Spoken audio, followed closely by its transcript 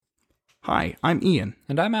Hi, I'm Ian.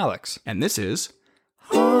 And I'm Alex. And this is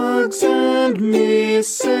Hugs and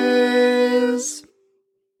Misses.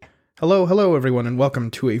 Hello everyone, and welcome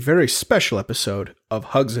to a very special episode of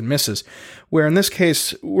Hugs and Misses, where in this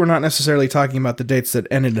case, we're not necessarily talking about the dates that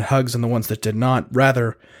ended in hugs and the ones that did not.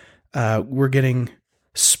 Rather, we're getting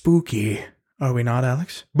spooky. Are we not,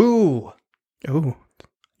 Alex? Boo! Oh,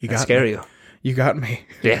 you got scare me. you. You got me.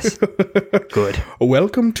 Yes. Good.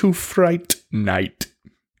 Welcome to Fright Night.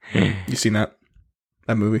 You seen that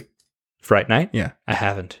movie? Fright Night? Yeah. I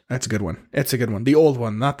haven't. That's a good one. It's a good one. The old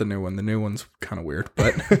one, not the new one. The new one's kind of weird,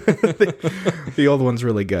 but the old one's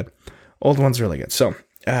really good. So,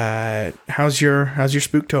 how's your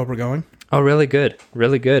Spooktober going? Oh, really good.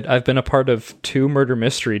 Really good. I've been a part of 2 murder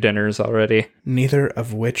mystery dinners already. Neither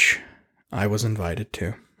of which I was invited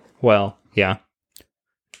to. Well, yeah.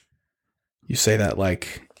 You say that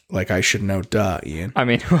like I should know, duh, Ian. I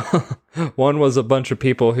mean, one was a bunch of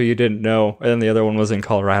people who you didn't know, and the other one was in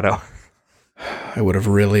Colorado. I would have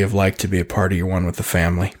really liked to be a part of your one with the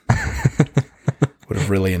family. Would have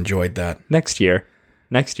really enjoyed that. Next year.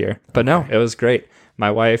 But no, it was great.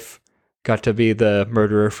 My wife got to be the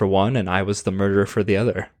murderer for one, and I was the murderer for the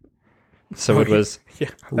other. So it was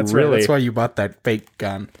that's really... right. That's why you bought that fake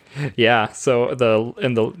gun. Yeah, so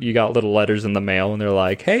you got little letters in the mail, and they're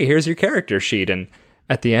like, hey, here's your character sheet, and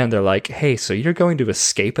at the end, they're like, hey, so you're going to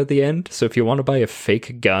escape at the end? So if you want to buy a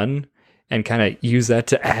fake gun and kind of use that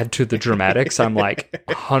to add to the dramatics, I'm like,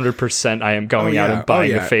 100% I am going out and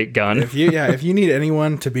buying a fake gun. If you need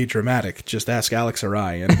anyone to be dramatic, just ask Alex or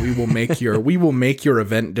I, and we will make your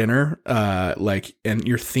event dinner, and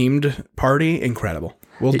your themed party incredible.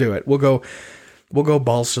 We'll do it. We'll go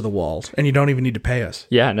balls to the walls, and you don't even need to pay us.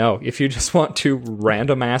 Yeah, no. If you just want to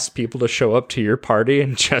random ask people to show up to your party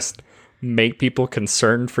and just make people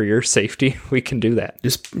concerned for your safety, we can do that.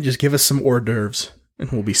 Just give us some hors d'oeuvres,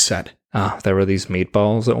 and we'll be set. Oh, there were these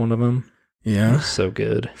meatballs at one of them. Yeah. So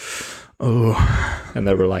good. Oh. And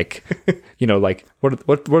they were like,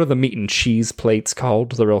 what are the meat and cheese plates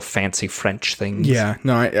called? The real fancy French things. Yeah.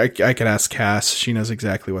 No, I could ask Cass. She knows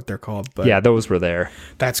exactly what they're called. But yeah, those were there.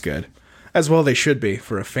 That's good. As well they should be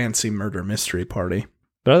for a fancy murder mystery party.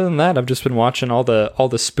 But other than that, I've just been watching all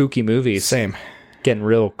the spooky movies. Same. Getting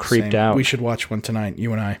real creeped out. We should watch one tonight,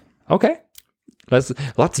 you and I. Okay. Let's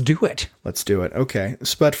do it. Let's do it. Okay.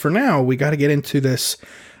 But for now, we got to get into this,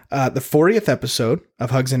 the 40th episode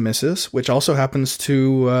of Hugs and Misses, which also happens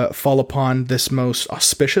to fall upon this most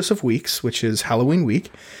auspicious of weeks, which is Halloween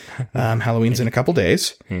week. Halloween's in a couple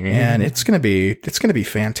days, and it's gonna be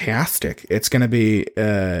fantastic. It's gonna be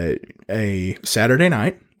a Saturday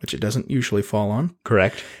night, which it doesn't usually fall on.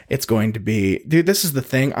 Correct. It's going to be, dude. This is the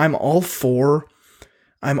thing. I'm all for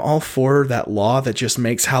that law that just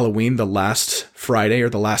makes Halloween the last Friday or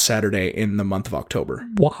the last Saturday in the month of October.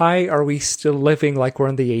 Why are we still living like we're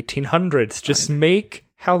in the 1800s? Just make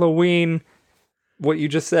Halloween what you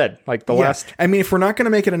just said, like the last... I mean, if we're not going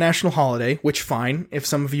to make it a national holiday, which fine, if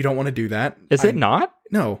some of you don't want to do that. Is it not?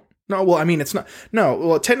 No, well, I mean, it's not. No,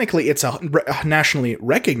 well, technically it's a nationally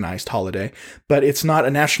recognized holiday, but it's not a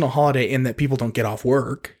national holiday in that people don't get off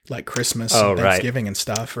work, like Christmas and Thanksgiving and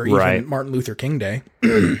stuff, or even Martin Luther King Day.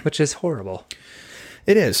 Which is horrible.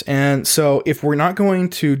 It is. And so if we're not going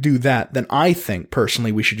to do that, then I think,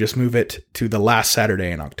 personally, we should just move it to the last Saturday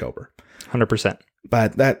in October. 100%.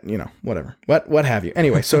 But that, whatever. What have you.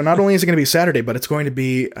 Anyway, so not only is it going to be Saturday, but it's going to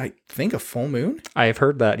be, I think, a full moon. I have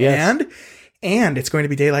heard that, yes. And it's going to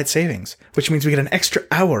be daylight savings, which means we get an extra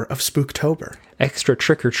hour of Spooktober. Extra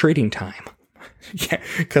trick-or-treating time. Yeah,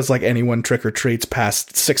 because anyone trick-or-treats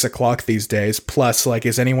past 6 o'clock these days. Plus,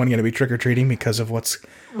 is anyone going to be trick-or-treating because of what's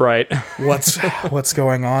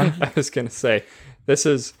going on? I was going to say, this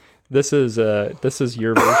is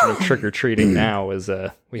your version of trick-or-treating now, is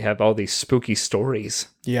we have all these spooky stories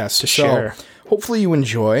to share. Hopefully you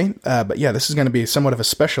enjoy, but yeah, this is going to be somewhat of a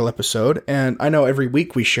special episode, and I know every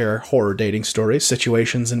week we share horror dating stories,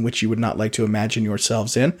 situations in which you would not like to imagine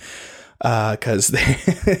yourselves in, because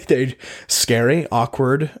they're scary,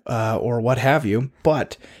 awkward, or what have you,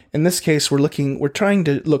 but in this case we're trying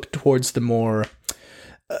to look towards the more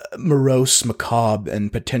morose, macabre,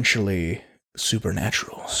 and potentially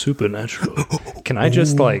supernatural. Can I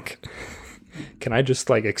just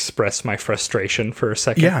express my frustration for a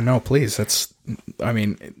second? Yeah, no, please.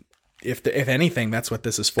 If anything, that's what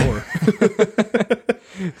this is for.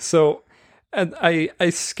 So, and I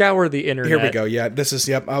scour the internet. Here we go. Yeah, this is.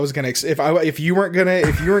 Yep. I was gonna. If you weren't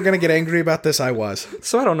gonna get angry about this, I was.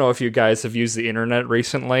 So I don't know if you guys have used the internet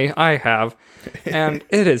recently. I have, and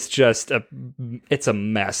it is just it's a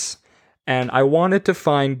mess. And I wanted to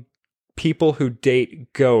find people who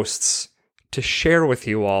date ghosts to share with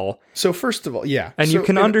you all. So first of all, yeah. And you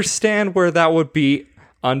can understand where that would be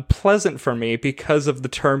unpleasant for me because of the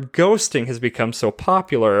term ghosting has become so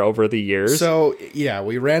popular over the years. So, yeah,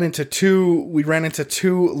 we ran into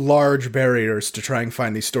two large barriers to try and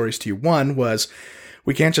find these stories to you. One was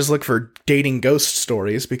we can't just look for dating ghost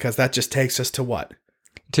stories because that just takes us to what?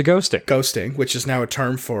 To ghosting. Ghosting, which is now a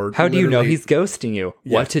term for... How do you know he's ghosting you?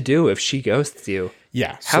 Yeah. What to do if she ghosts you?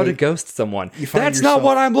 Yeah. How to ghost someone. That's not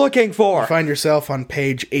what I'm looking for. You find yourself on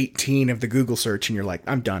page 18 of the Google search and you're like,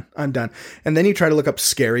 I'm done. And then you try to look up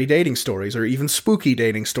scary dating stories or even spooky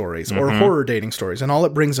dating stories or horror dating stories. And all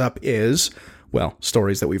it brings up is, well,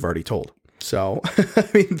 stories that we've already told. So, I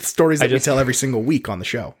mean, stories that we tell every single week on the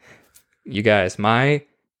show. You guys, my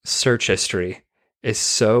search history is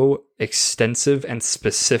so extensive and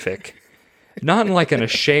specific. Not in like an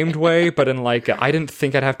ashamed way, but in like I didn't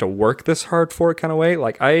think I'd have to work this hard for it kind of way.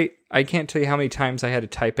 Like I can't tell you how many times I had to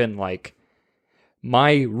type in like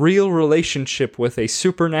my real relationship with a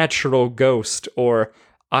supernatural ghost or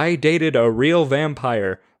I dated a real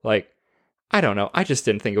vampire. Like I don't know. I just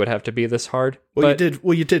didn't think it would have to be this hard. Well,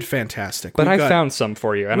 you did fantastic. But I found some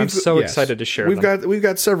for you, and I'm so excited to share them. We've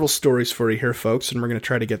got several stories for you here, folks, and we're going to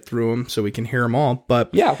try to get through them so we can hear them all. But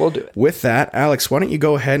yeah, we'll do it. With that, Alex, why don't you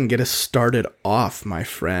go ahead and get us started off, my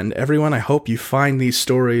friend? Everyone, I hope you find these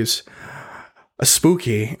stories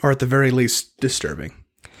spooky, or at the very least, disturbing.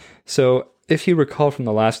 So, if you recall from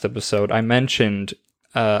the last episode, I mentioned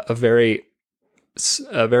a very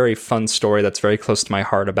fun story that's very close to my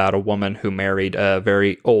heart about a woman who married a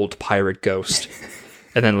very old pirate ghost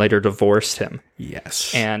and then later divorced him.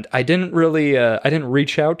 Yes. And I didn't really, I didn't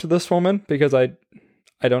reach out to this woman because I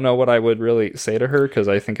don't know what I would really say to her because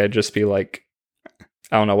I think I'd just be like,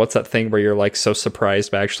 I don't know, what's that thing where you're like so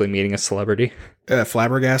surprised by actually meeting a celebrity?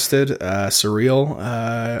 Flabbergasted, surreal,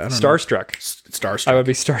 starstruck. Starstruck. I would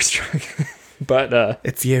be starstruck. But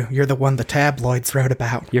it's you. You're the one the tabloids wrote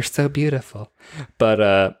about. You're so beautiful.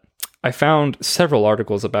 But I found several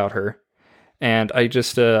articles about her, and I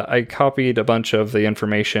just I copied a bunch of the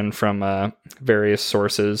information from various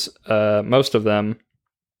sources. Most of them,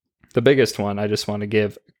 the biggest one, I just want to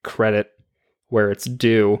give credit where it's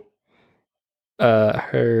due.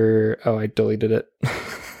 I deleted it.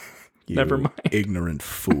 Never mind. Ignorant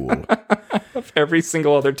fool. Every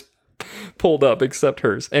single other pulled up except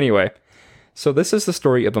hers. Anyway. So this is the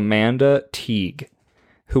story of Amanda Teague,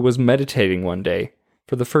 who was meditating one day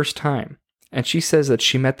for the first time, and she says that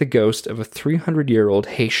she met the ghost of a 300-year-old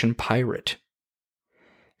Haitian pirate.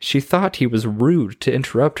 She thought he was rude to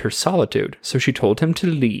interrupt her solitude, so she told him to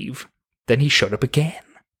leave. Then he showed up again.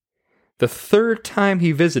 The third time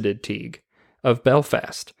he visited Teague of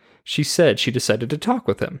Belfast, she said she decided to talk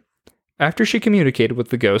with him. After she communicated with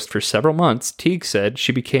the ghost for several months, Teague said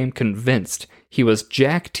she became convinced he was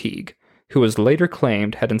Jack Teague, who was later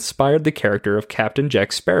claimed had inspired the character of Captain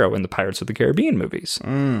Jack Sparrow in the Pirates of the Caribbean movies.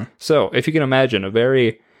 So, if you can imagine, a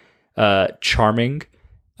very charming,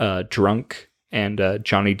 drunk, and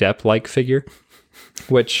Johnny Depp-like figure,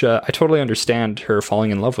 which I totally understand her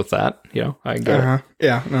falling in love with that. You know, I get it.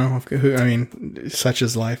 Yeah, no, I mean, such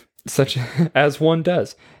is life. Such as one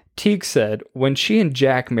does. Teague said, when she and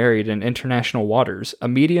Jack married in international waters, a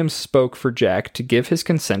medium spoke for Jack to give his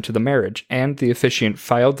consent to the marriage, and the officiant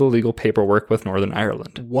filed the legal paperwork with Northern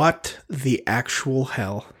Ireland. What the actual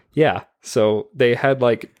hell? Yeah, so they had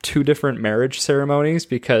like 2 different marriage ceremonies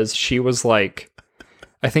because she was like,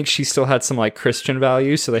 I think she still had some like Christian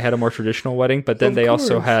values, so they had a more traditional wedding, but then they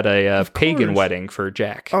also had a pagan wedding for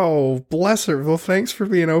Jack. Oh, bless her. Well, thanks for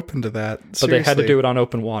being open to that. Seriously. But they had to do it on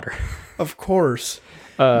open water. Of course.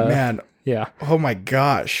 Man. Yeah. Oh my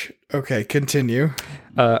gosh. Okay, continue.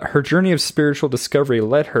 Her journey of spiritual discovery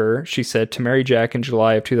led her, she said, to marry Jack in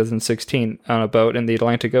July of 2016 on a boat in the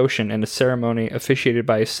Atlantic Ocean in a ceremony officiated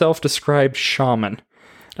by a self-described shaman.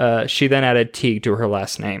 She then added Teague to her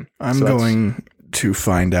last name. I'm going to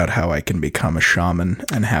find out how I can become a shaman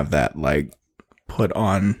and have that, like, put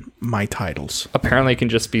on my titles. Apparently it can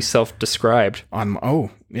just be self-described.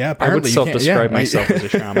 Apparently I would self-describe myself as a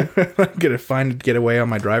shaman. I'm going to get away on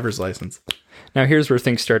my driver's license. Now here's where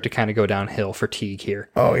things start to kind of go downhill for Teague here.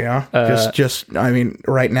 Oh yeah? I mean,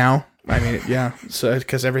 right now, yeah. So,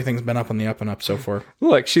 because everything's been up on the up and up so far.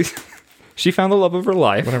 Look, she found the love of her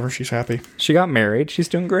life. Whatever, she's happy. She got married. She's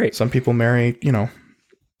doing great. Some people marry,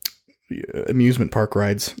 amusement park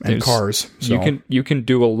rides and cars. So. You can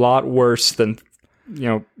do a lot worse than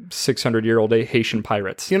 600-year-old Haitian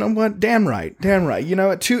pirates. You know what? Damn right. You know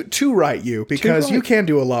what? Too right, you, because you can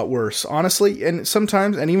do a lot worse, honestly. And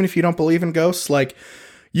sometimes, and even if you don't believe in ghosts, like,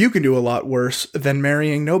 You can do a lot worse than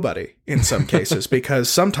marrying nobody in some cases, because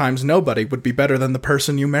sometimes nobody would be better than the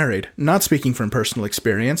person you married. Not speaking from personal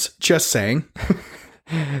experience, just saying.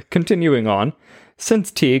 Continuing on,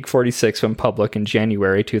 since Teague, 46, went public in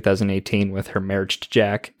January 2018 with her marriage to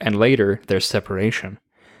Jack, and later their separation,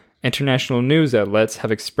 international news outlets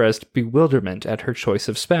have expressed bewilderment at her choice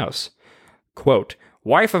of spouse. Quote,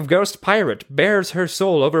 "Wife of ghost pirate bears her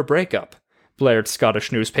soul over breakup," blared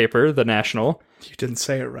Scottish newspaper The National. You didn't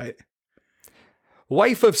say it right.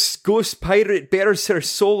 "Wife of ghost pirate bears her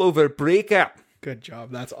soul over breakup." Good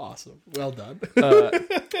job. That's awesome. Well done.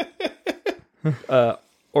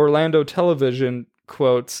 Orlando Television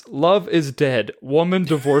quotes, "Love is dead. Woman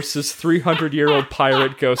divorces 300-year-old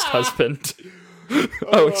pirate ghost husband."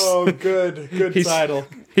 Good title.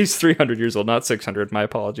 He's 300 years old, not 600. My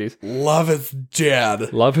apologies. Love is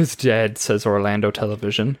dead. Love is dead, says Orlando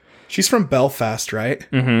Television. She's from Belfast, right?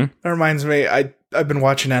 Mm-hmm. That reminds me, I've been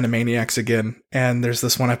watching Animaniacs again, and there's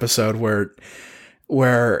this one episode where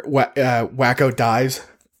Wacko dies,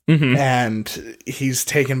 and he's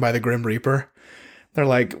taken by the Grim Reaper. They're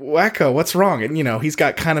like, "Wacko, what's wrong?" And, he's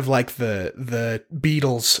got kind of like the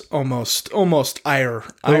Beatles almost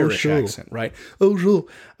Irish accent, right? Oh, sure.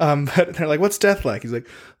 But they're like, "What's death like?" He's like,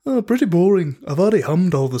 "Oh, pretty boring. I've already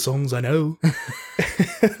hummed all the songs I know."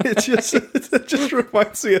 it just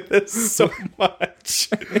reminds me of this so much.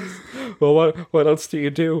 Well, what else do you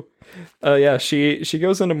do? Yeah, she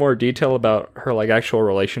goes into more detail about her actual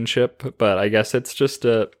relationship, but I guess it's just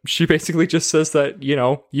she basically just says that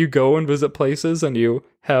you go and visit places and you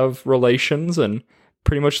have relations and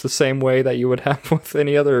pretty much the same way that you would have with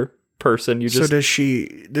any other person. So does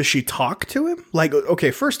she talk to him?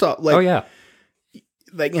 Okay, first off, oh yeah,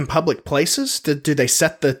 in public places, do they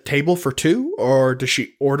set the table for two, or does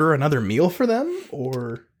she order another meal for them?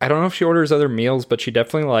 Or I don't know if she orders other meals, but she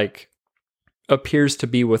definitely appears to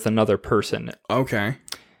be with another person. Okay.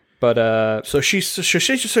 But so she's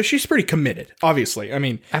pretty committed, obviously. I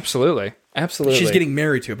mean, absolutely. She's getting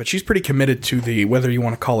married to it, but she's pretty committed to the, whether you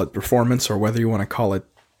want to call it performance or whether you want to call it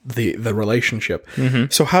the relationship. Mm-hmm.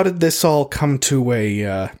 So how did this all come to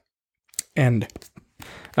a end?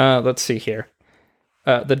 Let's see here.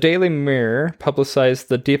 The Daily Mirror publicized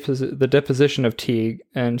the deposition of Teague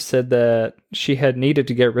and said that she had needed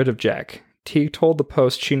to get rid of Jack. Teague told the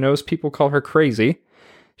Post she knows people call her crazy.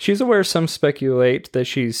 She's aware some speculate that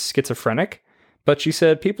she's schizophrenic, but she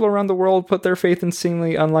said people around the world put their faith in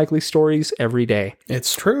seemingly unlikely stories every day.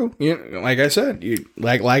 It's true. Like I said,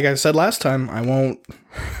 like I said last time, I won't.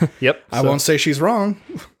 Yep. I won't say she's wrong.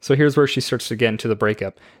 So here's where she starts to get into the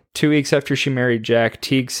breakup. 2 weeks after she married Jack,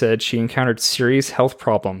 Teague said she encountered serious health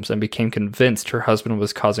problems and became convinced her husband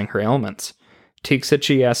was causing her ailments. Teague said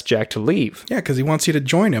she asked Jack to leave. Yeah, because he wants you to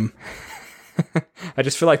join him. I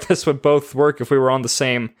just feel like this would both work if we were on the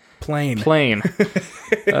same plane.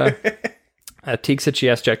 Teague said she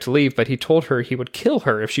asked Jack to leave, but he told her he would kill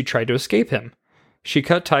her if she tried to escape him. She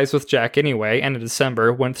cut ties with Jack anyway, and in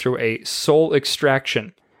December went through a soul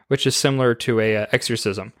extraction, which is similar to a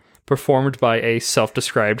exorcism, performed by a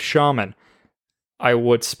self-described shaman. I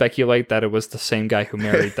would speculate that it was the same guy who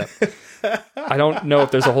married them. I don't know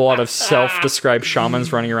if there's a whole lot of self-described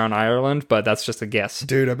shamans running around Ireland, but that's just a guess.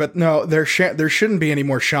 Dude, but no, there shouldn't be any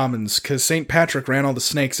more shamans, because St. Patrick ran all the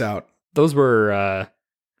snakes out. Those were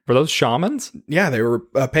those shamans? Yeah, they were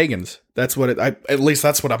pagans. That's what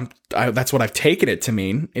that's what I've taken it to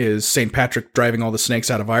mean, is St. Patrick driving all the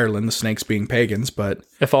snakes out of Ireland, the snakes being pagans. But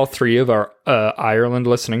if all three of our Ireland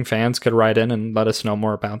listening fans could write in and let us know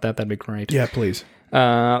more about that, that'd be great. Yeah, please.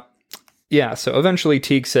 Yeah, so eventually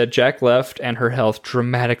Teague said Jack left and her health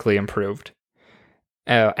dramatically improved.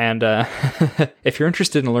 If you're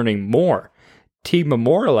interested in learning more, Teague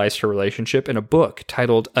memorialized her relationship in a book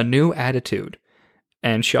titled A New Attitude.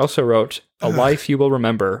 And she also wrote A Life You Will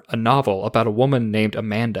Remember, a novel about a woman named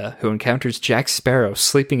Amanda who encounters Jack Sparrow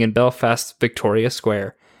sleeping in Belfast's Victoria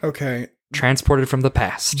Square. Okay. Transported from the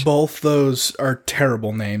past. Both those are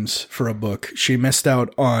terrible names for a book. She missed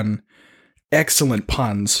out on excellent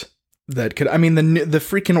puns that could. I mean, the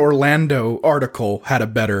freaking Orlando article had a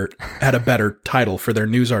better title for their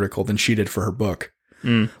news article than she did for her book.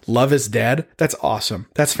 Love is Dead. That's awesome.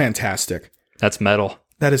 That's fantastic. That's metal.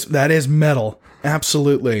 That is metal.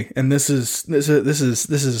 Absolutely. And this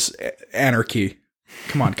is anarchy.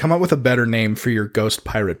 Come on, come up with a better name for your ghost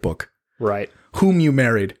pirate book. Right. Whom You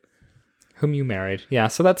Married. Yeah,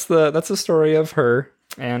 so that's the story of her,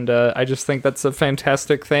 and I just think that's a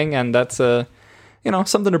fantastic thing, and that's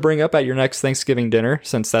something to bring up at your next Thanksgiving dinner,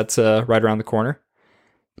 since that's right around the corner.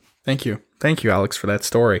 Thank you. Thank you, Alex, for that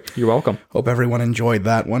story. You're welcome. Hope everyone enjoyed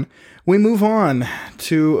that one. We move on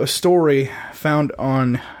to a story found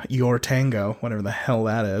on Your Tango, whatever the hell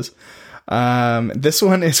that is. This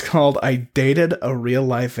one is called I Dated a Real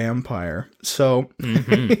Life Vampire. So,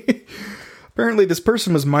 apparently this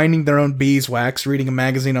person was minding their own beeswax, reading a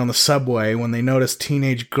magazine on the subway when they noticed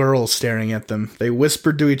teenage girls staring at them. They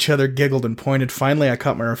whispered to each other, giggled, and pointed. Finally, I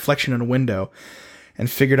caught my reflection in a window and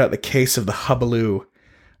figured out the case of the hubaloo.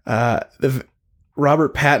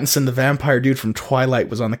 Robert Pattinson, the vampire dude from Twilight,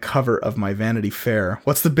 was on the cover of my Vanity Fair.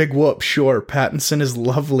 What's the big whoop? Sure, Pattinson is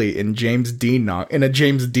lovely in a James Dean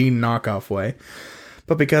knockoff way.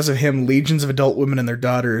 But because of him, legions of adult women and their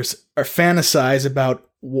daughters are fantasize about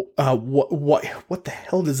what the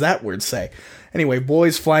hell does that word say? Anyway,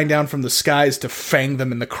 boys flying down from the skies to fang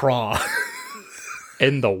them in the craw.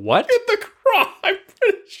 In the what? In the craw. I'm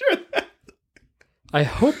pretty sure that. I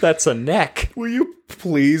hope that's a neck. Will you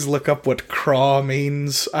please look up what craw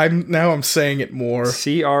means? I'm saying it more.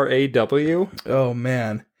 CRAW? Oh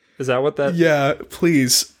man. Is that what that? Yeah,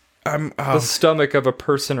 please. The stomach of a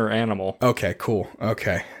person or animal. Okay, cool.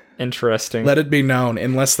 Okay. Interesting. Let it be known,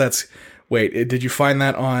 unless that's... Wait, did you find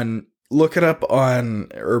that on... Look it up on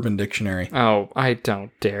Urban Dictionary. Oh, I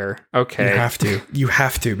don't dare. Okay. You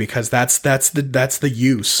have to, because that's the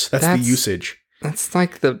use. That's the usage. That's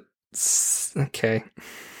like the... Okay.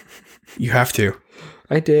 You have to.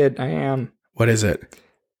 I am. What is it?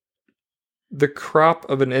 The crop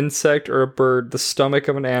of an insect or a bird, the stomach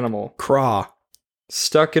of an animal. Craw.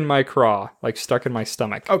 Stuck in my craw, like stuck in my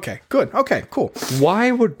stomach. Okay, good. Okay, cool.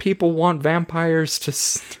 Why would people want vampires to...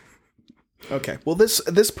 Okay, well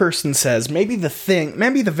this person says, maybe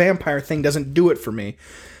the vampire thing doesn't do it for me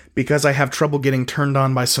because I have trouble getting turned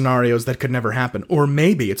on by scenarios that could never happen. Or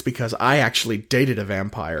maybe it's because I actually dated a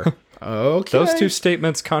vampire. Okay. Those two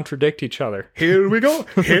statements contradict each other. Here we go.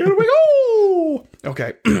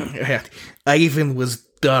 Okay. Ivan was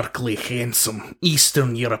darkly handsome,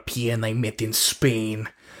 Eastern European I met in Spain.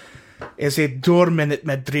 As a doorman at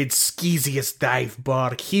Madrid's skeeziest dive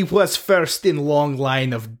bar, he was first in long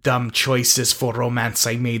line of dumb choices for romance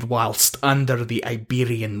I made whilst under the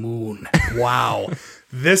Iberian moon. Wow.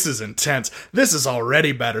 This is intense. This is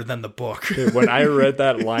already better than the book. Dude, when I read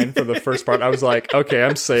that line for the first part, I was like, okay,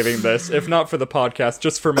 I'm saving this. If not for the podcast,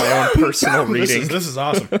 just for my own personal reading. This is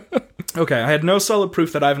awesome. Okay, I had no solid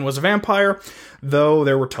proof that Ivan was a vampire, though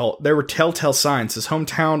there were telltale signs. His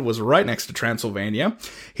hometown was right next to Transylvania.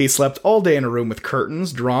 He slept all day in a room with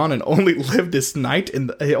curtains drawn and only lived his life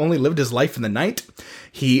in the night.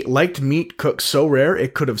 He liked meat cooked so rare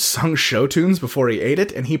it could have sung show tunes before he ate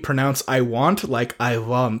it, and he pronounced "I want" like "I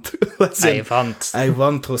want." I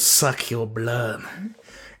want to suck your blood.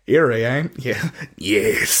 Eerie, eh? Yeah.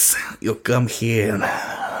 Yes, you come here.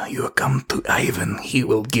 You come to Ivan. He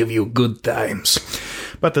will give you good times.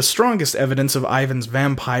 But the strongest evidence of Ivan's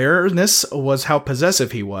vampireness was how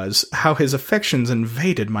possessive he was, how his affections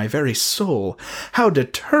invaded my very soul, how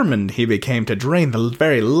determined he became to drain the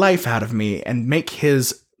very life out of me and make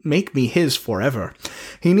me his forever.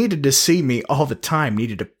 He needed to see me all the time,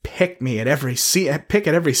 needed to pick at every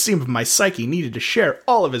seam of my psyche, needed to share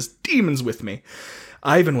all of his demons with me.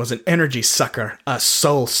 Ivan was an energy sucker, a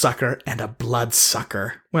soul sucker, and a blood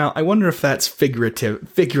sucker. Well, I wonder if that's figurative.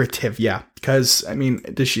 Figurative, yeah. Because, I mean,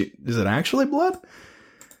 is it actually blood?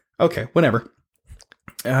 Okay, whatever.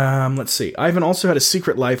 Let's see. Ivan also had a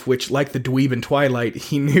secret life which, like the dweeb in Twilight,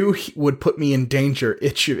 he knew would put me in danger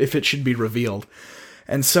if it should be revealed.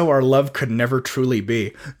 And so our love could never truly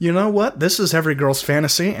be. You know what? This is every girl's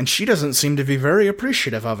fantasy, and she doesn't seem to be very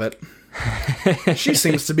appreciative of it. She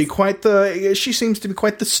seems to be quite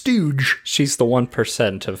the stooge. She's the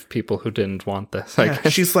 1% of people who didn't want this. Yeah,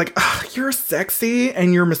 she's like, you're sexy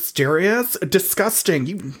and you're mysterious. Disgusting.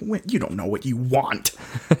 You don't know what you want.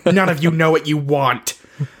 None of you know what you want.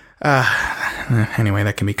 Anyway,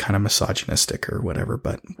 that can be kind of misogynistic or whatever,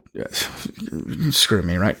 but screw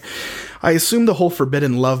me, right? I assume the whole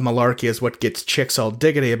forbidden love malarkey is what gets chicks all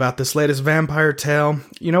diggity about this latest vampire tale.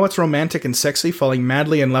 You know what's romantic and sexy? Falling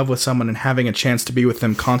madly in love with someone and having a chance to be with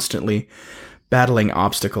them constantly, battling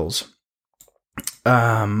obstacles.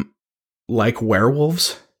 Like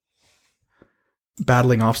werewolves?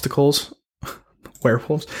 Battling obstacles?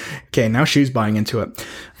 Werewolves? Okay, now she's buying into it.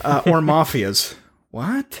 Or mafias.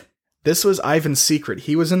 What? This was Ivan's secret.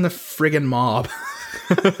 He was in the friggin' mob.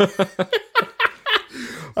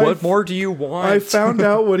 What more do you want? I found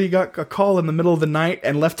out when he got a call in the middle of the night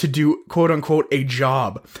and left to do, quote unquote, a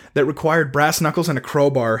job that required brass knuckles and a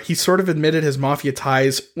crowbar. He sort of admitted his mafia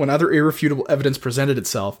ties when other irrefutable evidence presented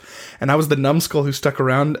itself. And I was the numbskull who stuck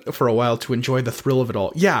around for a while to enjoy the thrill of it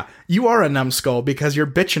all. Yeah, you are a numbskull because you're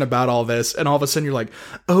bitching about all this. And all of a sudden you're like,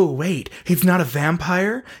 oh, wait, he's not a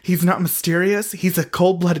vampire. He's not mysterious. He's a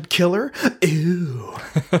cold-blooded killer. Ew.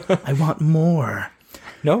 I want more.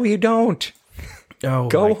 No, you don't. Oh,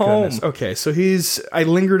 go home. Goodness. Okay, so I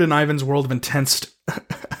lingered in Ivan's world of intense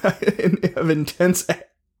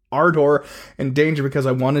ardor and danger because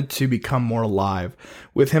I wanted to become more alive.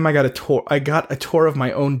 With him, I got a tour of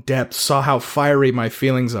my own depths, saw how fiery my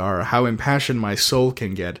feelings are, how impassioned my soul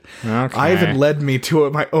can get. Okay. Ivan led me to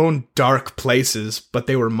my own dark places, but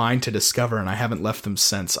they were mine to discover, and I haven't left them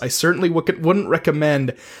since. I certainly wouldn't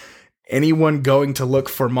recommend anyone going to look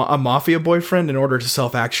for a mafia boyfriend in order to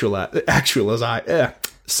self-actualize.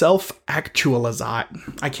 Self-actualize. I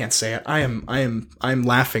can't say it. I'm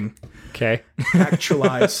laughing. Okay.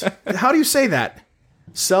 Actualize. How do you say that?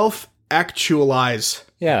 Self-actualize.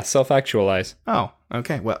 Yeah, self-actualize. Oh,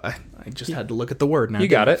 okay. Well, I just had to look at the word now. You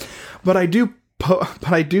got it. But I do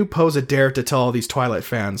pose a dare to tell all these Twilight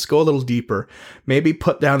fans, go a little deeper. Maybe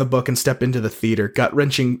put down the book and step into the theater.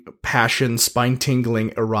 Gut-wrenching passion,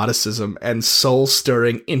 spine-tingling eroticism, and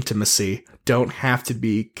soul-stirring intimacy don't have to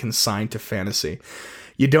be consigned to fantasy.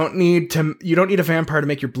 You don't need a vampire to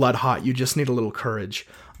make your blood hot. You just need a little courage.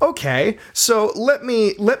 Okay, so let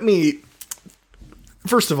me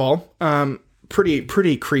first of all,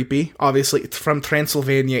 pretty creepy. Obviously, it's from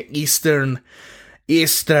Transylvania, Eastern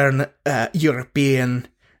European.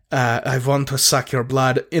 I want to suck your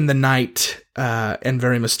blood in the night, and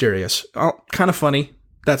very mysterious. Oh, kind of funny.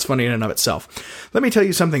 That's funny in and of itself. Let me tell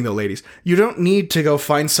you something though, ladies. You don't need to go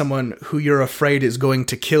find someone who you're afraid is going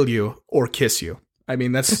to kill you or kiss you. I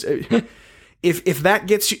mean, that's if that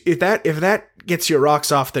gets your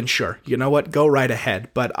rocks off, then sure. You know what? Go right ahead.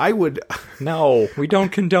 But I would. No, we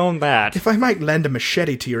don't condone that. If I might lend a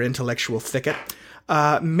machete to your intellectual thicket,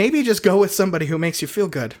 maybe just go with somebody who makes you feel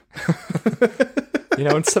good. You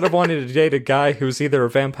know, instead of wanting to date a guy who's either a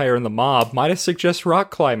vampire in the mob, might I suggest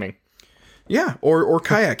rock climbing? Yeah, or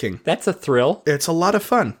kayaking. That's a thrill. It's a lot of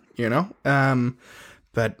fun, you know.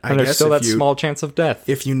 But I guess there's still that small chance of death.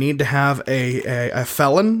 If you need to have a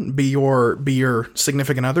felon be your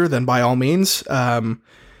significant other, then by all means, try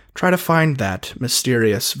to find that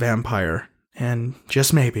mysterious vampire, and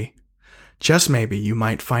just maybe, you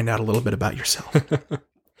might find out a little bit about yourself.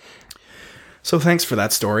 So thanks for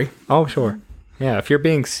that story. Oh, sure. Yeah, if you're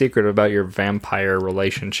being secret about your vampire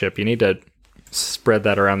relationship, you need to spread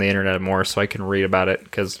that around the internet more so I can read about it,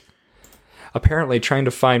 because apparently trying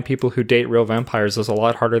to find people who date real vampires is a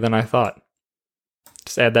lot harder than I thought.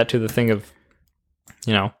 Just add that to the thing of,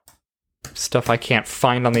 you know, stuff I can't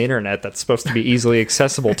find on the internet that's supposed to be easily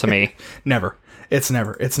accessible to me. Never. It's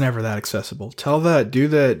never that accessible. Do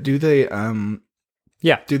the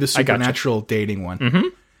supernatural dating one. Mm-hmm.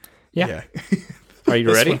 Yeah. Are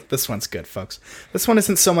you ready? This one's good, folks. This one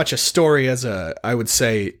isn't so much a story as I would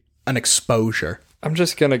say, an exposure. I'm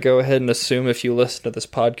just going to go ahead and assume if you listen to this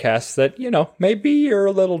podcast that, you know, maybe you're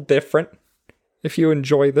a little different if you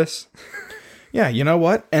enjoy this. Yeah, you know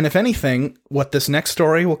what? And if anything, what this next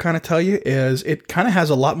story will kind of tell you is it kind of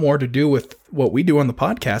has a lot more to do with what we do on the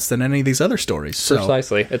podcast than any of these other stories. So.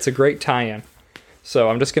 Precisely. It's a great tie-in. So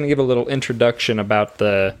I'm just going to give a little introduction about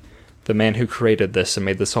the man who created this and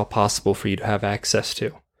made this all possible for you to have access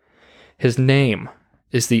to. His name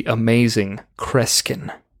is the amazing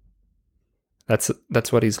Kreskin.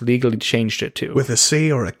 That's what he's legally changed it to. With a C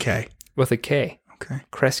or a K? With a K. Okay.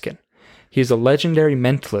 Kreskin. He's a legendary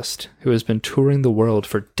mentalist who has been touring the world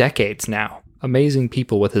for decades now, amazing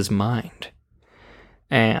people with his mind.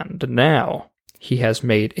 And now he has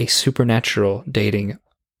made a supernatural dating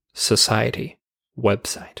society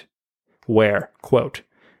website where, quote,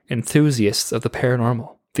 enthusiasts of the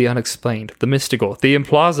paranormal, the unexplained, the mystical, the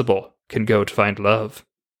implausible can go to find love,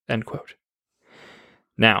 end quote.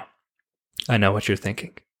 Now, I know what you're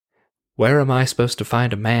thinking. Where am I supposed to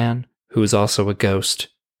find a man who is also a ghost,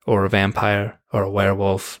 or a vampire, or a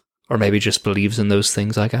werewolf, or maybe just believes in those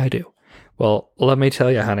things like I do? Well, let me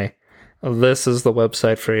tell you, honey, this is the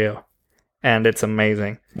website for you, and it's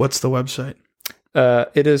amazing. What's the website?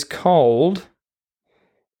 It is called...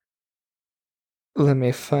 Let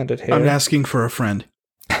me find it here. I'm asking for a friend.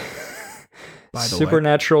 By the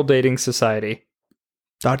Supernatural Dating Society.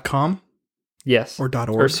 .com? Yes. Or .org?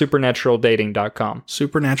 Or supernaturaldating.com.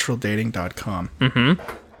 Supernaturaldating.com.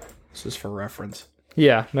 Mm-hmm. This is for reference.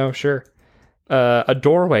 Yeah, no, sure. A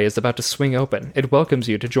doorway is about to swing open. It welcomes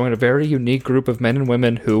you to join a very unique group of men and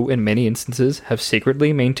women who, in many instances, have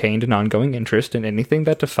secretly maintained an ongoing interest in anything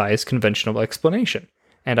that defies conventional explanation.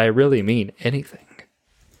 And I really mean anything.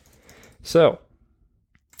 So,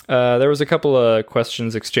 there was a couple of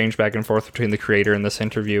questions exchanged back and forth between the creator and this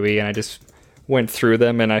interviewee, and I just went through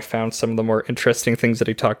them, and I found some of the more interesting things that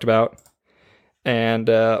he talked about. And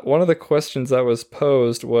one of the questions that was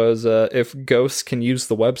posed was if ghosts can use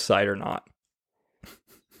the website or not.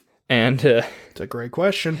 And it's a great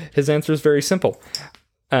question. His answer is very simple.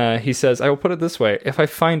 He says, I will put it this way. If I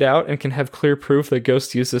find out and can have clear proof that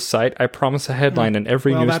ghosts use this site, I promise a headline in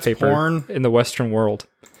every newspaper in the Western world.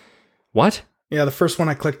 What? Yeah, the first one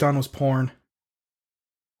I clicked on was porn.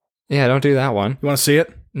 Yeah, don't do that one. You want to see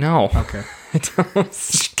it? No. Okay.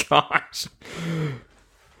 Gosh.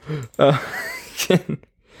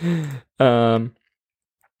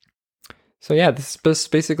 So yeah, this is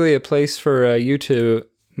basically a place for you to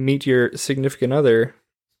meet your significant other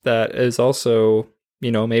that is also,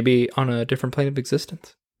 maybe on a different plane of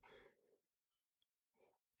existence.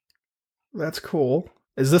 That's cool.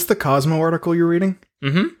 Is this the Cosmo article you're reading?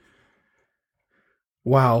 Mm-hmm.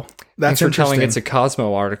 Wow. Thanks for telling it's a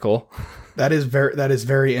Cosmo article. That is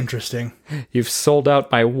very interesting. You've sold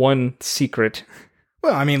out my one secret.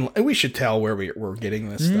 Well, I mean, we should tell where we're getting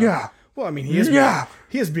this stuff. Yeah. Well, I mean, he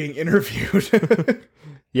is being interviewed.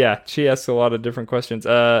 Yeah, she asks a lot of different questions.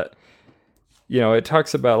 It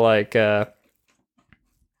talks about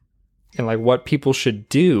what people should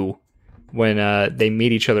do when they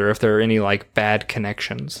meet each other if there are any bad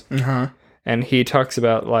connections. Uh-huh. And he talks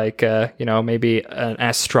about maybe an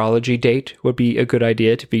astrology date would be a good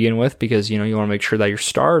idea to begin with, because you want to make sure that your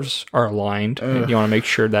stars are aligned and you want to make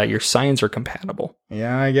sure that your signs are compatible.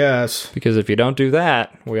 Yeah, I guess. Because if you don't do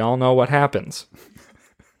that, we all know what happens.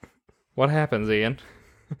 What happens, Ian?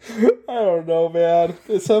 I don't know, man.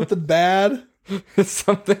 Is something bad? It's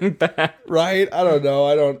something bad. Right? I don't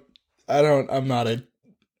know.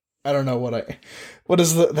 What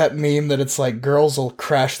is that meme that it's like girls will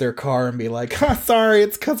crash their car and be like, sorry,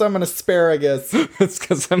 it's because I'm an asparagus. It's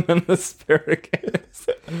because I'm an asparagus.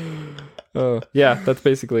 Oh, yeah, that's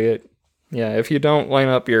basically it. Yeah, if you don't line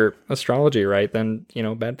up your astrology right, then,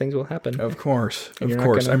 bad things will happen. Of course. Of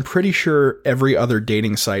course. I'm pretty sure every other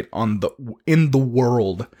dating site in the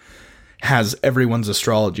world has everyone's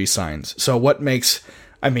astrology signs. So what makes...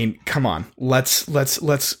 I mean, come on. Let's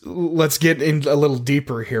get in a little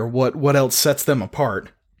deeper here. What else sets them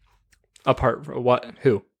apart? Apart from what?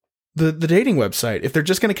 Who? The dating website. If they're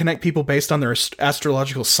just going to connect people based on their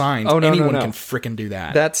astrological signs, anyone can frickin' do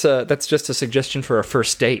that. That's just a suggestion for a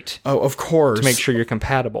first date. Oh, of course. To make sure you're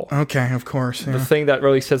compatible. Okay, of course. Yeah. The thing that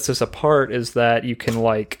really sets this apart is that you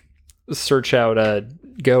can search out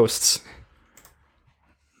ghosts.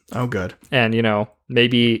 Oh, good. And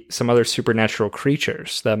maybe some other supernatural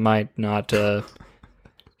creatures that might not, maybe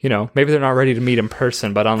they're not ready to meet in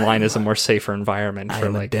person, but online is a more safer environment.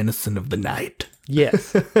 I'm a denizen of the night.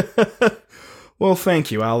 Yes. Well,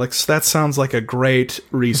 thank you, Alex. That sounds like a great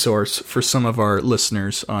resource for some of our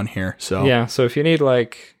listeners on here. So yeah, so if you need the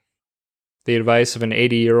advice of an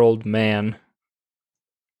 80-year-old man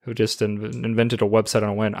who just invented a website on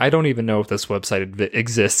a whim. I don't even know if this website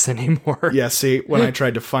exists anymore. Yeah, see, when I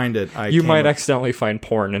tried to find it, you might accidentally find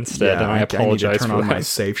porn instead, and I apologize I need to turn for on that. my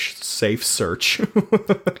safe search.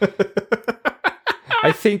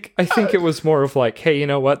 I think it was more of hey, you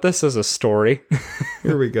know what? This is a story.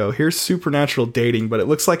 Here we go. Here's supernatural dating, but it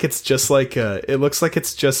looks like it's just a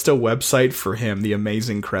website for him, the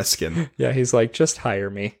amazing Kreskin. Yeah, he's just hire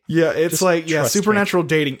me. Yeah, it's supernatural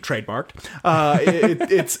dating trademarked.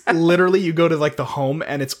 It's literally you go to the home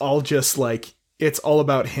and it's all just it's all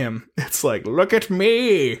about him. It's look at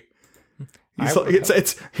me.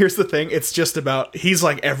 Here's the thing. It's just about he's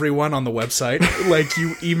everyone on the website.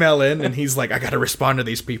 You email in and he's I got to respond to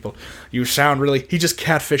these people. You sound really. He just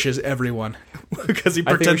catfishes everyone because he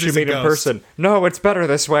pretends he's a ghost. In person. No, it's better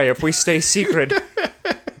this way. If we stay secret,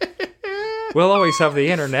 we'll always have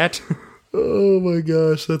the internet. Oh my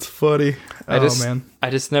gosh, that's funny. I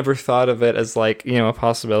just never thought of it as a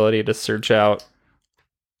possibility to search out.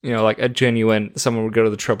 A genuine, someone would go to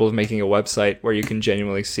the trouble of making a website where you can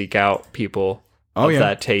genuinely seek out people of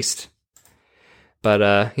that taste.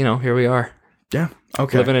 But, here we are. Yeah.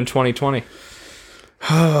 Okay. Living in 2020.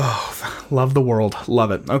 Oh, love the world. Love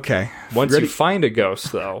it. Okay. Once you find a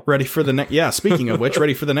ghost, though. Ready for the next... Yeah, speaking of which,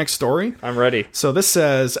 ready for the next story? I'm ready. So this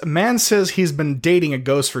says, man says he's been dating a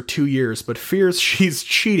ghost for 2 years, but fears she's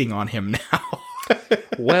cheating on him now.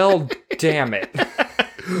 Well, damn it.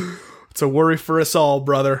 It's a worry for us all,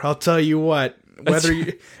 brother. I'll tell you what.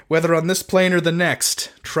 whether on this plane or the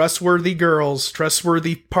next, trustworthy girls,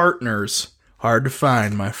 trustworthy partners, hard to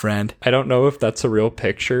find, my friend. I don't know if that's a real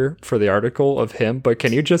picture for the article of him, but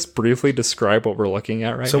can you just briefly describe what we're looking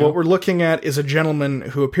at right now? So what we're looking at is a gentleman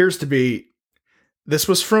who appears to be, this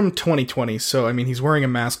was from 2020, so I mean he's wearing a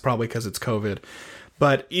mask probably because it's COVID.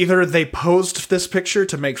 But either they posed this picture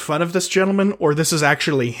to make fun of this gentleman, or this is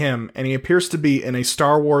actually him, and he appears to be in a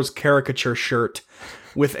Star Wars caricature shirt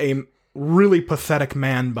with a really pathetic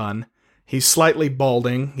man bun. He's slightly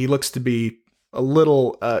balding. He looks to be a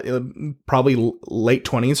little, probably late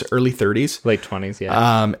 20s, early 30s. Late 20s,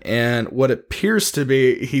 yeah. And what appears to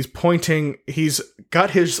be, he's got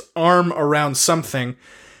his arm around something,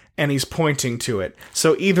 and he's pointing to it.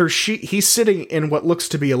 So either he's sitting in what looks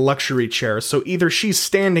to be a luxury chair. So either she's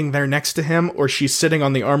standing there next to him or she's sitting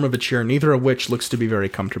on the arm of a chair, neither of which looks to be very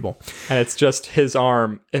comfortable. And it's just his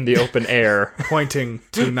arm in the open air. Pointing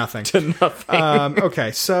to nothing. To nothing.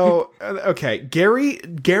 Okay, so, Gary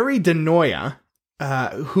DeNoia,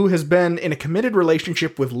 who has been in a committed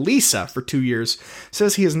relationship with Lisa for 2 years,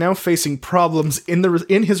 says he is now facing problems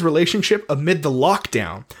in his relationship amid the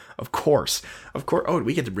lockdown. Of course. Oh,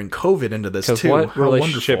 we get to bring COVID into this too. What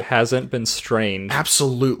relationship hasn't been strained?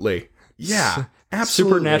 Absolutely. Yeah.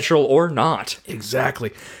 Absolutely. Supernatural or not.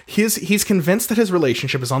 Exactly. He's convinced that his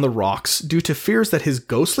relationship is on the rocks due to fears that his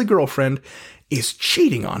ghostly girlfriend is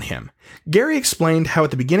cheating on him. Gary explained how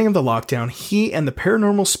at the beginning of the lockdown, he and the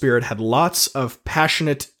paranormal spirit had lots of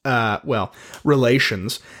passionate,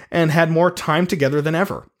 relations and had more time together than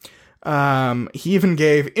ever. He even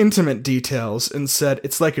gave intimate details and said,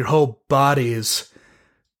 it's like your whole body is...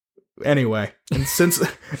 Anyway, and since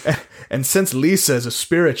Lisa is a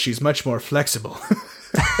spirit, she's much more flexible.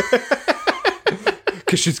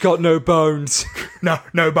 Because she's got no bones.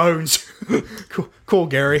 No bones. Cool,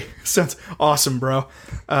 Gary. Sounds awesome, bro.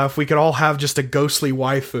 If we could all have just a ghostly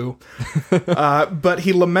waifu. But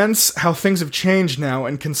he laments how things have changed now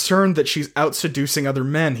and concerned that she's out seducing other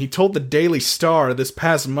men. He told the Daily Star this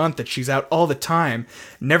past month that she's out all the time,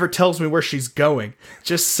 never tells me where she's going,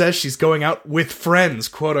 just says she's going out with friends,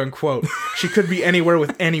 quote unquote. She could be anywhere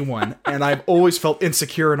with anyone, and I've always felt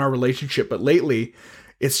insecure in our relationship, but lately,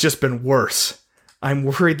 it's just been worse. I'm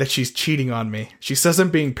worried that she's cheating on me. She says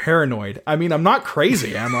I'm being paranoid. I mean, I'm not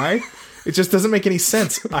crazy, am I? It just doesn't make any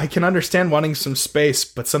sense. I can understand wanting some space,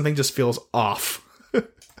 but something just feels off.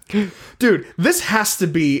 Dude, this has to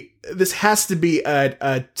be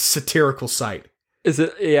a satirical site. Is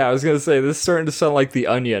it? Yeah, I was going to say, this is starting to sound like The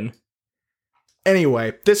Onion.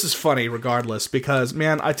 Anyway, this is funny regardless, because,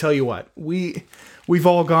 man, I tell you what, we've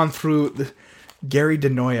all gone through Gary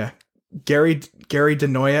DeNoia. Gary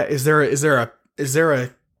DeNoia, is there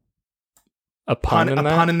a pun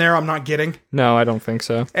in there I'm not getting? No, I don't think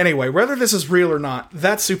so. Anyway, whether this is real or not,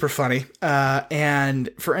 that's super funny. And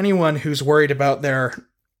for anyone who's worried about their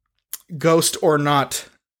ghost or not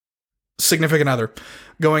significant other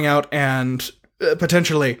going out and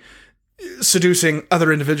potentially seducing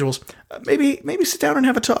other individuals, maybe sit down and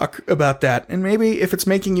have a talk about that. And maybe if it's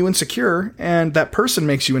making you insecure and that person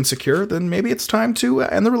makes you insecure, then maybe it's time to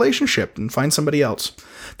end the relationship and find somebody else.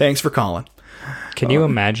 Thanks for calling. Can you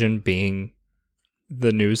imagine being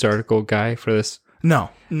the news article guy for this?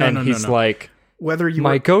 No. He's like,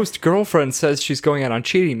 my ghost girlfriend says she's going out on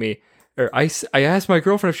cheating me. Or I asked my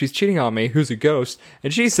girlfriend if she's cheating on me, who's a ghost,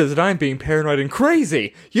 and she says that I'm being paranoid and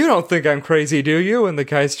crazy. You don't think I'm crazy, do you? And the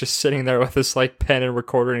guy's just sitting there with this like pen and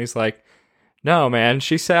recorder, and he's like, no, man,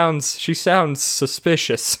 she sounds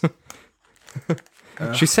suspicious.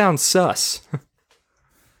 She sounds sus.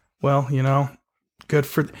 Well, good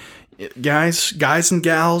for... Guys and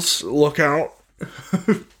gals, look out.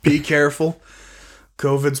 Be careful.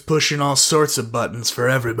 COVID's pushing all sorts of buttons for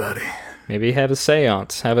everybody. Maybe have a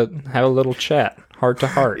seance. Have a little chat. Heart to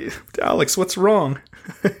heart. Alex, what's wrong?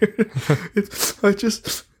 I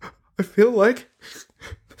feel like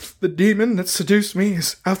the demon that seduced me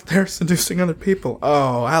is out there seducing other people.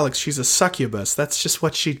 Oh, Alex, she's a succubus. That's just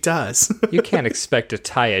what she does. You can't expect to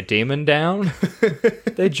tie a demon down.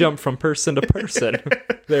 They jump from person to person.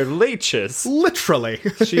 They're leeches. Literally.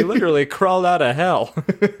 She literally crawled out of hell.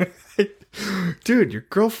 Dude, your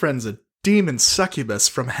girlfriend's a demon succubus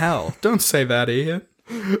from hell. Don't say that, Ian.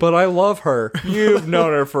 But I love her. You've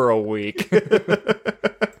known her for a week.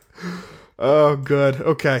 Oh, good.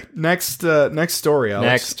 Okay. Next story, Alex.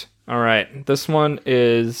 Next. All right. This one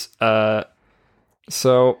is,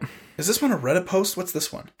 so... Is this one a Reddit post? What's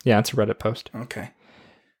this one? Yeah, it's a Reddit post. Okay.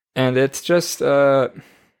 And it's just, I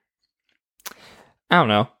don't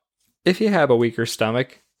know. If you have a weaker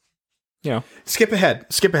stomach, Skip ahead.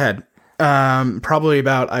 Probably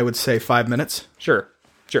about, I would say, 5 minutes. Sure.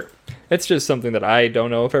 Sure. It's just something that I don't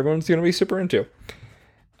know if everyone's going to be super into.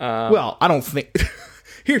 Well, I don't think...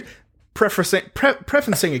 Here, prefacing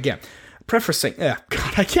again.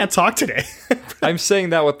 God, I can't talk today. I'm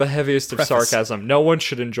saying that with the heaviest of sarcasm. No one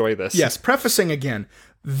should enjoy this. Yes, prefacing again.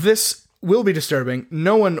 This will be disturbing.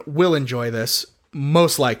 No one will enjoy this,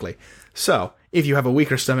 most likely. So, if you have a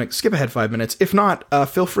weaker stomach, skip ahead 5 minutes. If not,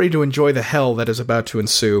 feel free to enjoy the hell that is about to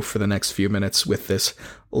ensue for the next few minutes with this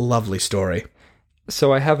lovely story.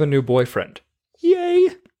 So I have a new boyfriend. Yay!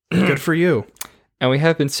 Good for you. And we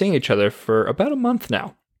have been seeing each other for about a month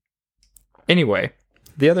now. Anyway,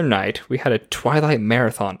 the other night, we had a Twilight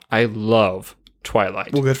marathon. I love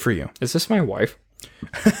Twilight. Well, good for you. Is this my wife?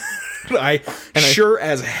 I sure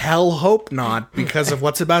as hell hope not, because of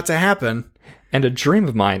what's about to happen. And a dream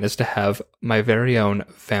of mine is to have my very own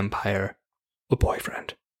vampire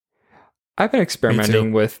boyfriend. I've been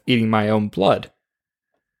experimenting with eating my own blood.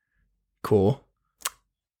 Cool.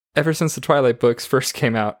 Ever since the Twilight books first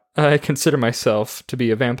came out, I consider myself to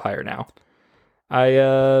be a vampire now.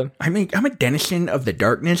 I'm a denizen of the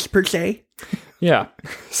darkness, per se. Yeah.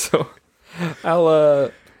 So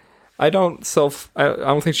I don't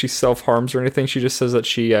think she self-harms or anything. She just says that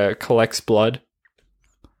she collects blood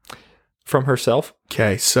from herself.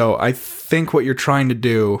 Okay, so I think what you're trying to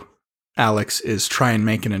do, Alex, is try and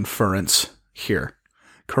make an inference here.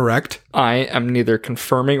 Correct? I am neither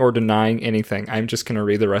confirming or denying anything. I'm just going to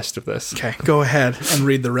read the rest of this. Okay, go ahead and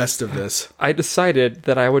read the rest of this. I decided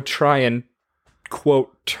that I would try and,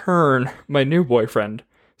 quote, turn my new boyfriend.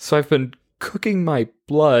 So I've been cooking my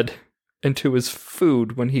blood into his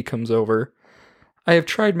food when he comes over. I have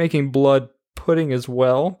tried making blood pudding as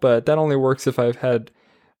well, but that only works if I've had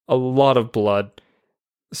a lot of blood.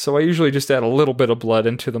 So I usually just add a little bit of blood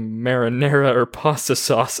into the marinara or pasta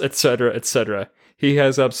sauce, etc., etc. He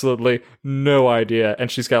has absolutely no idea,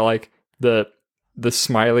 and she's got like the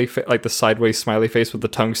smiley, like the sideways smiley face with the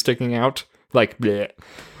tongue sticking out, like bleh.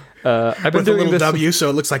 I've been with doing a little this W,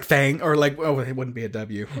 so it looks like fang, or like it wouldn't be a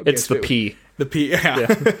W. It's the P. The P, yeah.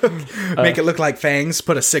 Make it look like fangs.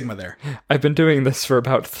 Put a sigma there. I've been doing this for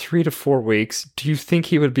about 3 to 4 weeks. Do you think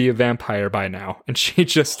he would be a vampire by now? And she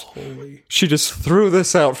just threw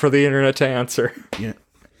this out for the internet to answer. Yeah.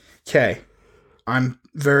 Okay. I'm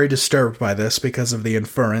very disturbed by this because of the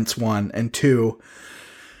inference, 1, and 2.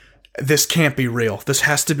 This can't be real. This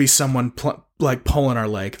has to be someone pulling our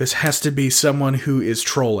leg. This has to be someone who is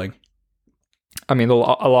trolling. I mean, a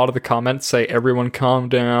lot of the comments say, "Everyone, calm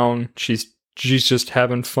down. She's just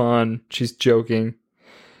having fun. She's joking."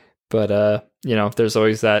 But there's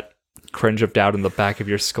always that cringe of doubt in the back of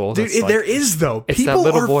your skull. Dude, there is though. It's People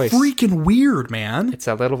that little are voice. Freaking weird, man. It's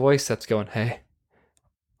that little voice that's going, "Hey,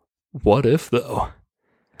 what if though,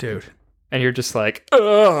 dude?" And you're just like,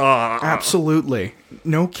 ugh. Absolutely.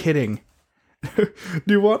 No kidding. Do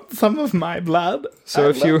you want some of my blood? So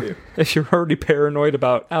if you're already paranoid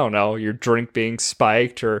about, I don't know, your drink being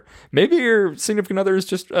spiked, or maybe your significant other is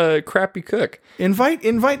just a crappy cook, invite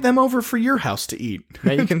them over for your house to eat.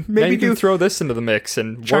 Now you can maybe throw this into the mix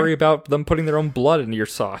and worry about them putting their own blood into your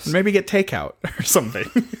sauce. Maybe get takeout or something.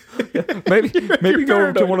 maybe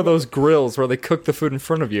go to one of those grills where they cook the food in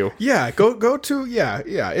front of you. Yeah, go to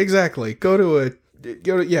exactly. Go to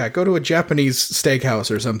a Japanese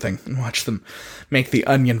steakhouse or something and watch them make the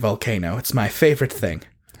onion volcano. It's my favorite thing.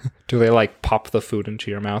 Do they like pop the food into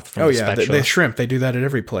your mouth from the spatula? They shrimp. They do that at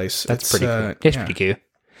every place. That's pretty cool. It's pretty cool.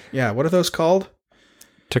 Yeah, what are those called?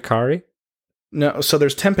 Takari? No, so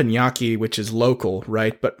there's teppanyaki, which is local,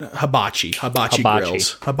 right? But hibachi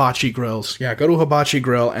grills. Hibachi grills. Yeah, go to a hibachi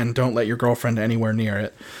grill and don't let your girlfriend anywhere near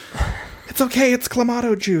it. It's okay, it's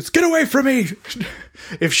Clamato juice. Get away from me!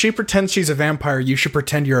 If she pretends she's a vampire, you should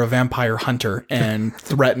pretend you're a vampire hunter and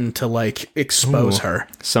threaten to, expose her.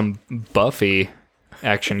 Some Buffy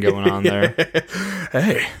action going on there.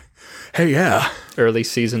 Hey, yeah. Early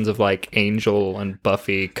seasons of, Angel and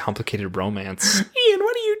Buffy complicated romance. Ian,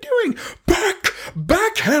 what are you doing?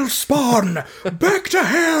 Back, hellspawn! Back to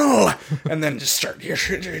hell! And then just start...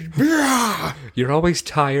 You're always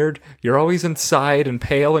tired, you're always inside and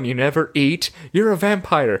pale, and you never eat. You're a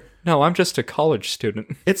vampire. No, I'm just a college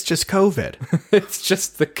student. It's just COVID. It's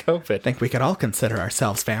just the COVID. I think we could all consider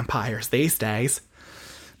ourselves vampires these days.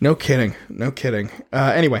 No kidding.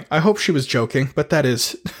 Anyway, I hope she was joking, but that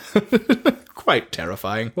is quite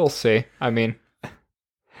terrifying. We'll see. I mean,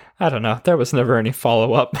 I don't know. There was never any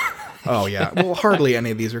follow-up. Oh, yeah. Well, hardly any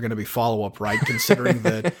of these are going to be follow-up, right? Considering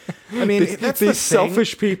that... I mean, that's these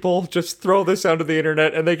selfish people just throw this onto the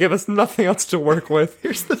internet and they give us nothing else to work with.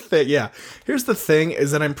 Here's the thing,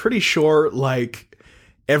 is that I'm pretty sure,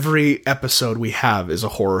 every episode we have is a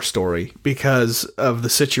horror story because of the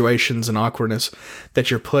situations and awkwardness that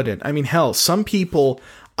you're put in. I mean, hell, some people...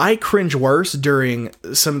 I cringe worse during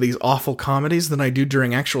some of these awful comedies than I do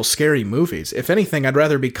during actual scary movies. If anything, I'd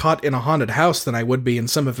rather be caught in a haunted house than I would be in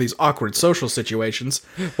some of these awkward social situations.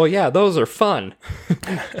 Well, yeah, those are fun.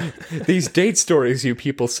 These date stories you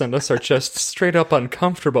people send us are just straight up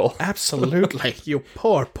uncomfortable. Absolutely. You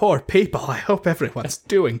poor, poor people. I hope everyone's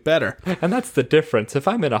doing better. And that's the difference. If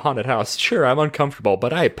I'm in a haunted house, sure, I'm uncomfortable,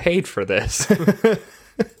 but I paid for this.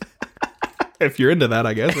 If you're into that,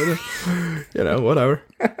 I guess. Whatever.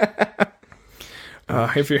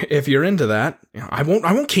 If you're into that, I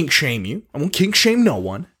won't kink shame you. I won't kink shame no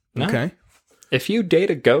one. No. Okay. If you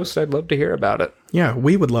date a ghost, I'd love to hear about it. Yeah,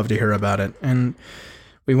 we would love to hear about it, and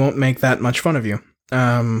we won't make that much fun of you.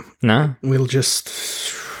 No, we'll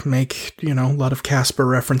just make a lot of Casper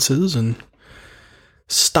references and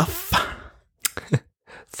stuff.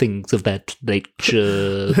 Things of that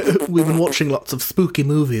nature. We've been watching lots of spooky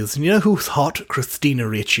movies. And you know who's hot? Christina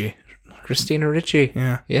Ricci. Christina Ricci.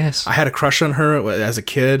 Yeah. Yes. I had a crush on her as a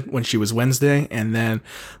kid when she was Wednesday, and then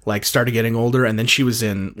started getting older, and then she was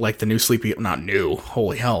in the new not new,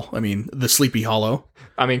 holy hell. I mean, the Sleepy Hollow.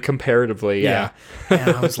 I mean, comparatively, yeah.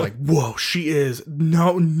 And I was like, whoa, she is,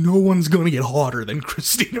 no one's going to get hotter than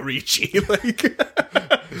Christina Ricci.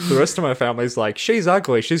 The rest of my family's like, she's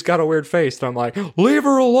ugly, she's got a weird face. And I'm like, leave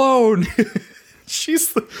her alone.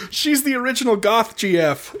 She's the original goth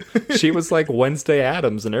GF. She was like Wednesday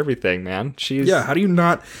Addams and everything, man. Yeah, how do you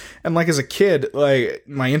not... And as a kid,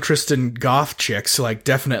 my interest in goth chicks,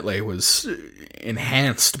 definitely was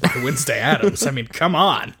enhanced by Wednesday Addams. I mean, come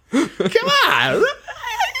on. Come on.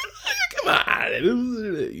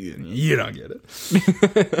 You don't get it.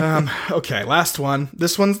 Okay, last one.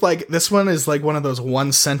 This one is one of those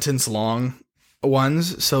one sentence long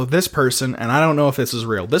ones. So this person, and I don't know if this is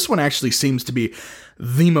real, this one actually seems to be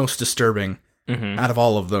the most disturbing out of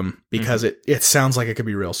all of them because it sounds like it could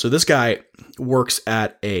be real. So this guy works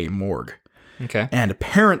at a morgue. Okay. And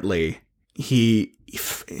apparently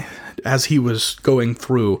as he was going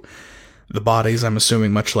through the bodies, I'm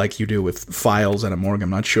assuming much like you do with files at a morgue, I'm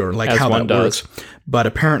not sure as how that does. works. But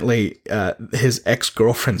apparently his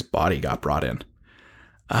ex-girlfriend's body got brought in.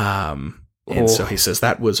 And so he says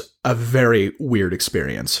that was a very weird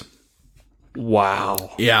experience.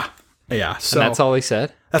 Wow. Yeah. Yeah. So and that's all he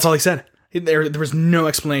said? That's all he said. There was no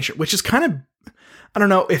explanation, which is kind of, I don't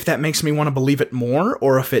know if that makes me want to believe it more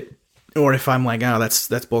or if I'm like, oh, that's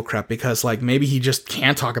bullcrap because maybe he just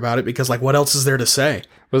can't talk about it because what else is there to say?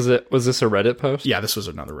 Was this a Reddit post? Yeah, this was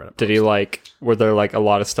another Reddit post. Did he were there a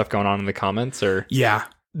lot of stuff going on in the comments or? Yeah.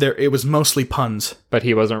 It was mostly puns. But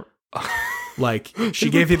he wasn't she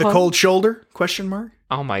gave you the cold shoulder? ?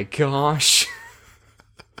 Oh my gosh.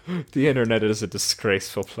 The internet is a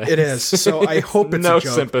disgraceful place. It is. So I hope it's no a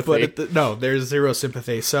joke. Sympathy. But no, there's zero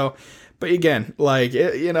sympathy. So, but again,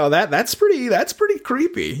 that's pretty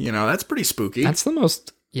creepy. That's pretty spooky. That's the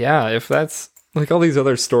most, yeah, if that's, all these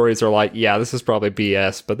other stories are yeah, this is probably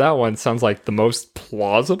BS, but that one sounds like the most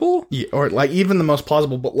plausible? Yeah, or even the most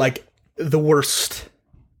plausible, but the worst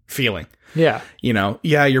feeling. Yeah.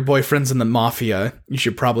 Yeah, your boyfriend's in the mafia. You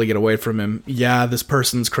should probably get away from him. Yeah, this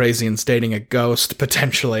person's crazy and dating a ghost,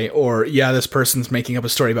 potentially. Or, yeah, this person's making up a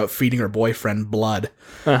story about feeding her boyfriend blood.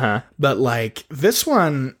 Uh-huh. But, this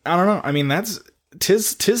one, I don't know. I mean,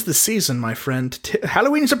 tis the season, my friend.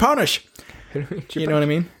 Halloween's upon us. You know what I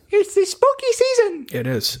mean? It's the spooky season. It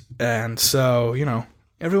is. And so,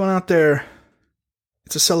 everyone out there,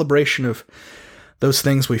 it's a celebration of those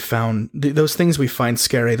things we found, those things we find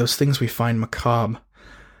scary, those things we find macabre.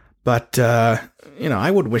 But,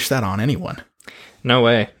 I would wish that on anyone. No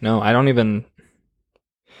way. No, I don't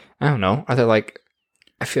know. Are they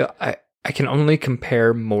I feel, I can only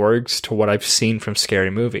compare morgues to what I've seen from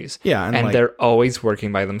scary movies. Yeah. And they're always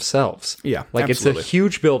working by themselves. Yeah. Absolutely. It's a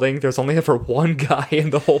huge building. There's only ever one guy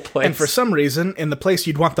in the whole place. And for some reason, in the place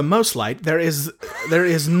you'd want the most light, there is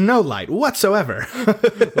no light whatsoever.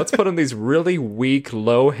 Let's put in these really weak,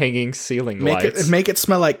 low-hanging ceiling lights. Make it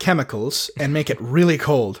smell like chemicals and make it really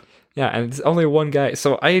cold. Yeah, and it's only one guy.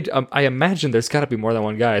 So I imagine there's got to be more than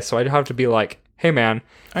one guy. So I'd have to be hey man,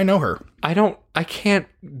 I know her. I can't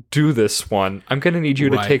do this one. I'm going to need you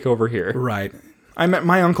to take over here. Right.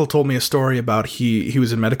 My uncle told me a story about he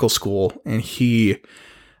was in medical school and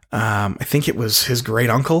I think it was his great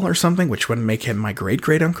uncle or something, which would make him my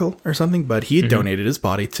great uncle or something, but he had donated his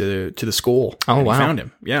body to the school. Oh, wow. He found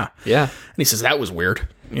him. Yeah. Yeah. And he says that was weird.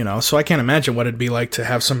 So I can't imagine what it'd be like to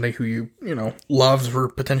have somebody who you loved or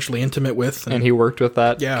potentially intimate with. And he worked with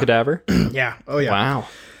that cadaver? Yeah. Oh, yeah. Wow.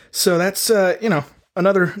 So that's,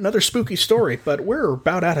 another spooky story, but we're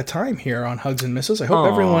about out of time here on Hugs and Misses. I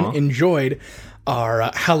hope everyone enjoyed our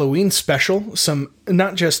Halloween special. Some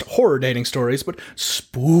not just horror dating stories, but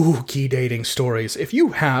spooky dating stories. If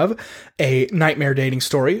you have a nightmare dating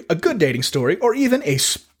story, a good dating story, or even a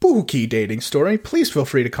spooky dating story, please feel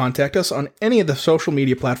free to contact us on any of the social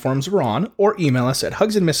media platforms we're on, or email us at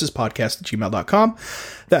hugsandmissespodcast@gmail.com.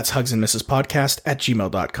 That's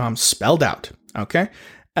hugsandmissespodcast@gmail.com, spelled out. Okay?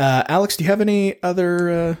 Alex, do you have any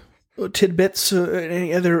other tidbits,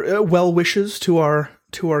 any other well wishes to our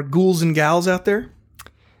ghouls and gals out there?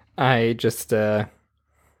 I just,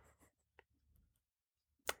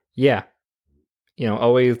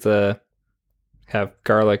 always have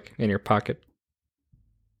garlic in your pocket.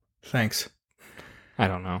 Thanks. I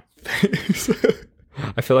don't know.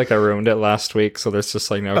 I feel like I ruined it last week, so there's just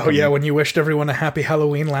like no. Oh yeah, when you wished everyone a happy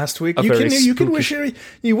Halloween last week, you can wish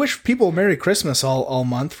people Merry Christmas all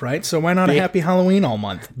month, right? So why not a happy Halloween all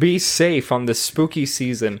month? Be safe on this spooky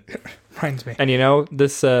season. Reminds me. And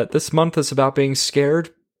this month is about being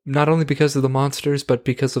scared, not only because of the monsters, but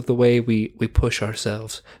because of the way we push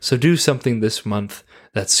ourselves. So do something this month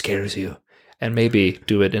that scares you, and maybe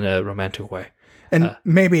do it in a romantic way. And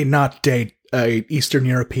maybe not date a Eastern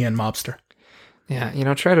European mobster.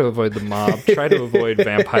 Yeah, try to avoid the mob. Try to avoid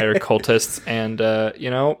vampire cultists. And,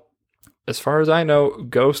 as far as I know,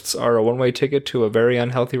 ghosts are a one-way ticket to a very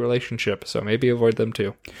unhealthy relationship. So maybe avoid them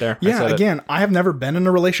too. There. Yeah, again, I have never been in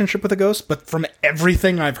a relationship with a ghost, but from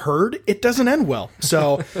everything I've heard, it doesn't end well.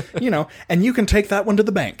 So, and you can take that one to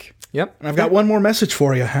the bank. Yep. And I've got one more message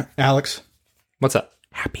for you, Alex. What's up?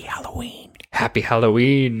 Happy Halloween. Happy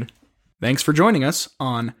Halloween. Thanks for joining us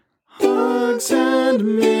on Hugs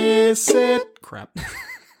and Misses. Crap.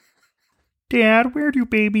 Dad, where do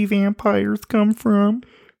baby vampires come from?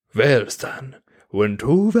 Well, son, when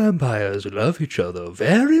two vampires love each other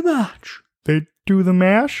very much, they do the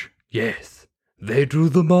mash? Yes, they do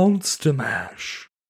the monster mash.